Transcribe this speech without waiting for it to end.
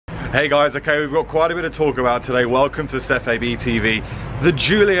Hey guys, okay, we've got quite a bit to talk about today. Welcome to Stef ABtv. The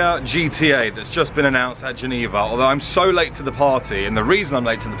Giulia GTA that's just been announced at Geneva. Although I'm so late to the party, and the reason I'm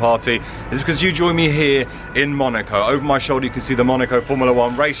late to the party is because you joined me here in Monaco. Over my shoulder you can see the Monaco Formula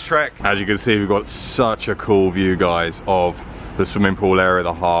 1 racetrack. As you can see, we've got such a cool view, guys, of the swimming pool area,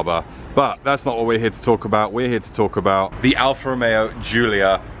 the harbour. But that's not what we're here to talk about. We're here to talk about the Alfa Romeo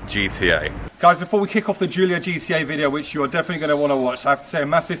Giulia GTA. Guys, before we kick off the Giulia GTA video, which you're definitely going to want to watch, I have to say a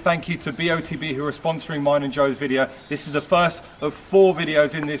massive thank you to BOTB who are sponsoring mine and Joe's video. This is the first of 4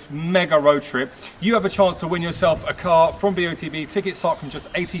 videos in this mega road trip. You have a chance to win yourself a car from BOTB. Tickets start from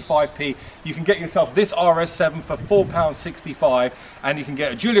just 85p. You can get yourself this RS7 for £4.65, and you can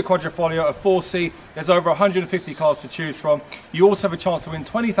get a Giulia Quadrifoglio, a 4C. There's over 150 cars to choose from. You also have a chance to win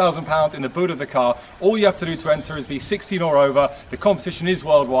 £20,000 in the boot of the car. All you have to do to enter is be 16 or over. The competition is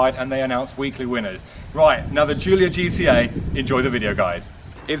worldwide, and they announce weekly winners. Right, now the Giulia GTA, enjoy the video, guys.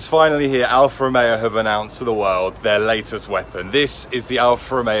 It's finally here. Alfa Romeo have announced to the world their latest weapon. This is the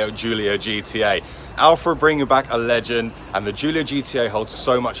Alfa Romeo Giulia GTA. Alfa are bringing back a legend, and the Giulia GTA holds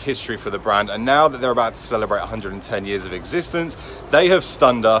so much history for the brand, and now that they're about to celebrate 110 years of existence, they have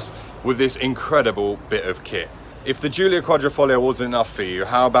stunned us with this incredible bit of kit. If the Giulia Quadrifoglio wasn't enough for you,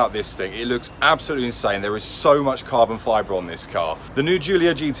 how about this thing? It looks absolutely insane. There is so much carbon fibre on this car. The new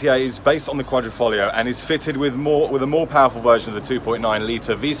Giulia GTA is based on the Quadrifoglio and is fitted with a more powerful version of the 2.9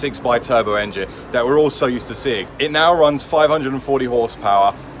 litre V6 bi-turbo engine that we're all so used to seeing. It now runs 540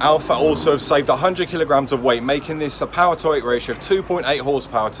 horsepower. Alfa also have saved 100 kilograms of weight, making this a power to weight ratio of 2.8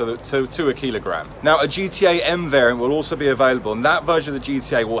 horsepower to a kilogram. Now, a GTA M variant will also be available, and that version of the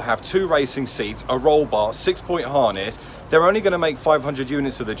GTA will have 2 racing seats, a roll bar, 6-point harness. They're only going to make 500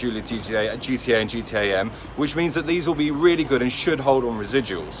 units of the Giulia GTA and GTA M, which means that these will be really good and should hold on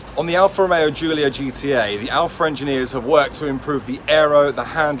residuals. On the Alfa Romeo Giulia GTA, the Alfa engineers have worked to improve the aero, the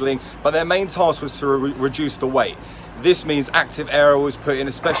handling, but their main task was to reduce the weight. This means active aero was put in,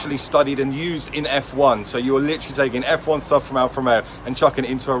 especially studied and used in F1. So you're literally taking F1 stuff from Alfa Romeo and chucking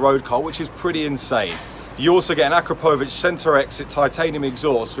it into a road car, which is pretty insane. You also get an Akrapovic center exit titanium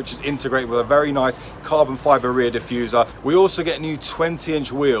exhaust, which is integrated with a very nice carbon fiber rear diffuser. We also get new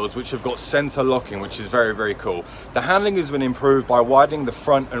 20-inch wheels, which have got center locking, which is very, very cool. The handling has been improved by widening the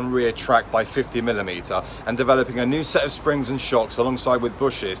front and rear track by 50mm and developing a new set of springs and shocks alongside with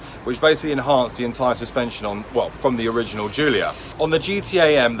bushes, which basically enhance the entire suspension from the original Giulia. On the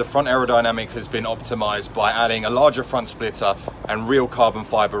GTA M, the front aerodynamic has been optimized by adding a larger front splitter and real carbon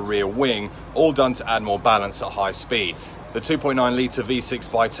fiber rear wing, all done to add more balance at high speed. The 2.9 litre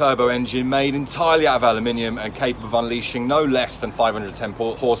V6 bi-turbo engine, made entirely out of aluminium and capable of unleashing no less than 510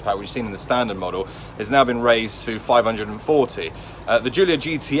 horsepower, which is seen in the standard model, has now been raised to 540. The Giulia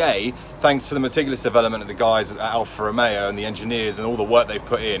GTA, thanks to the meticulous development of the guys at Alfa Romeo and the engineers and all the work they've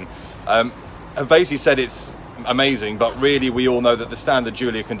put in, have basically said it's amazing, but really we all know that the standard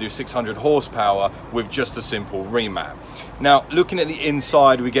Giulia can do 600 horsepower with just a simple remap. Now, looking at the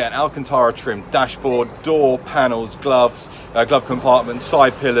inside, we get an Alcantara trimmed dashboard, door, panels, gloves, glove compartments,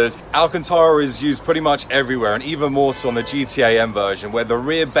 side pillars. Alcantara is used pretty much everywhere, and even more so on the GTA M version, where the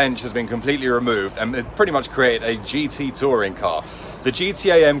rear bench has been completely removed and it pretty much created a GT touring car. The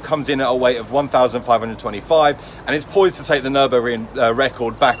GTA M comes in at a weight of 1,525 and is poised to take the Nürburgring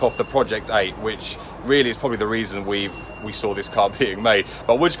record back off the Project 8, which really is probably the reason we saw this car being made.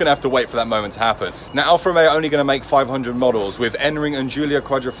 But we're just going to have to wait for that moment to happen. Now, Alfa Romeo are only going to make 500 models, with N-Ring and Giulia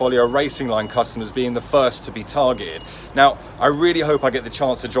Quadrifoglio racing line customers being the first to be targeted. Now, I really hope I get the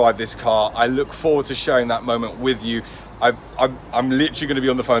chance to drive this car. I look forward to sharing that moment with you. I'm literally going to be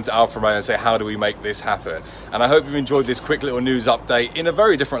on the phone to Alfa Romeo and say, how do we make this happen? And I hope you've enjoyed this quick little news update in a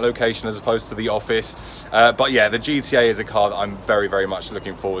very different location as opposed to the office. But yeah, the GTA is a car that I'm very, very much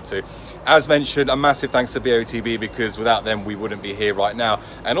looking forward to. As mentioned, a massive thanks to BOTB, because without them, we wouldn't be here right now.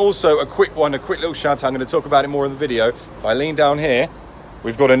 And also a quick little shout out. I'm going to talk about it more in the video. If I lean down here,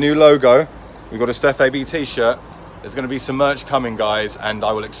 we've got a new logo. We've got a Stef AB t-shirt. There's going to be some merch coming, guys, and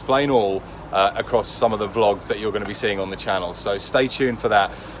I will explain all across some of the vlogs that you're going to be seeing on the channel, so stay tuned for that.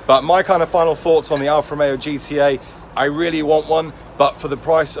 But my kind of final thoughts on the Alfa Romeo GTA: I really want one, but for the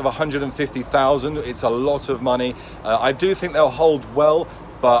price of 150,000, it's a lot of money. I do think they'll hold well,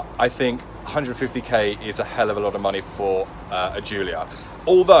 but I think 150k is a hell of a lot of money for a Giulia.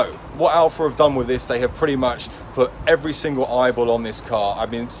 Although, what Alfa have done with this, they have pretty much put every single eyeball on this car.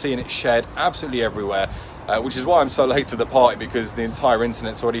 I've been seeing it shared absolutely everywhere. which is why I'm so late to the party, because the entire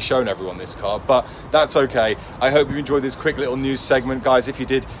internet's already shown everyone this car, but that's okay. I hope you enjoyed this quick little news segment, guys. If you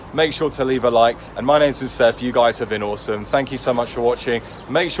did, make sure to leave a like, and my name's been Stef. You guys have been awesome. Thank you so much for watching.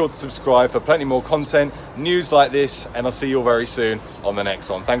 Make sure to subscribe for plenty more content, news like this, and I'll see you all very soon on the next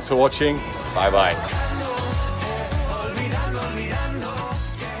one. Thanks for watching. Bye bye.